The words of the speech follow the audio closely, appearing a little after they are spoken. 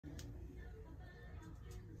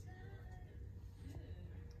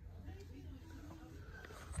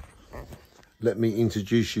let me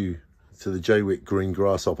introduce you to the Jaywick green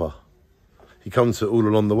grasshopper. He comes to all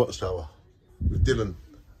along the watchtower with Dylan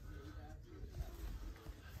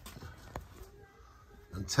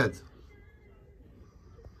and Ted.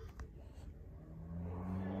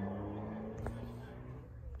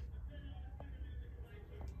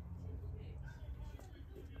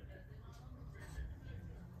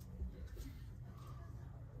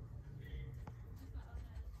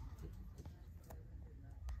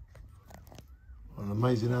 An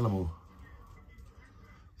amazing animal.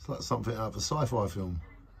 It's like something out of a sci-fi film.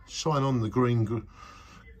 Shine on the green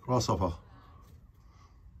grasshopper.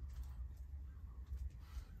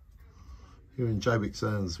 Here in Jaywick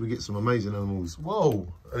Sands, we get some amazing animals. Whoa!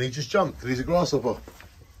 And he just jumped, and he's a grasshopper.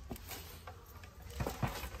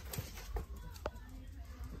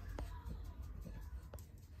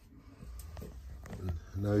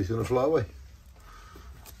 And now he's going to fly away.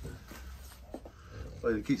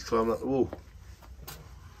 But he keeps climbing up the wall.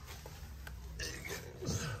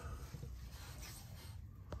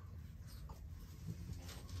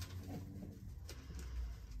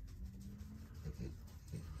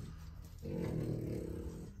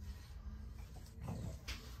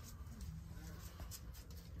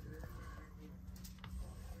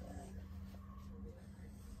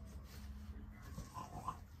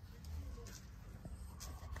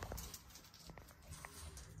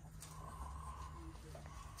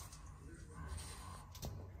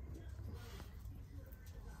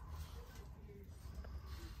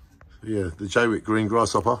 Yeah, the Jaywick green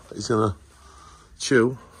grasshopper is gonna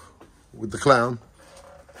chill with the clown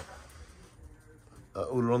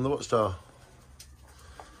all around the watchtower.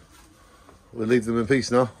 We'll leave them in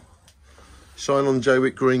peace now. Shine on,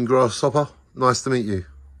 Jaywick green grasshopper. Nice to meet you.